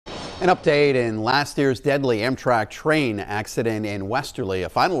An update in last year's deadly Amtrak train accident in Westerly. A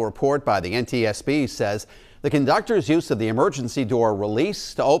final report by the NTSB says the conductor's use of the emergency door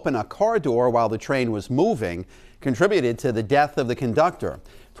release to open a car door while the train was moving contributed to the death of the conductor.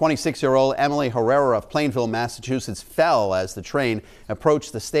 26-year-old Emily Herrera of Plainville, Massachusetts, fell as the train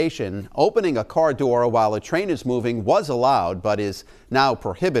approached the station. Opening a car door while a train is moving was allowed, but is now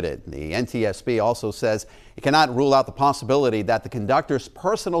prohibited. The NTSB also says it cannot rule out the possibility that the conductor's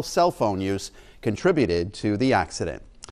personal cell phone use contributed to the accident.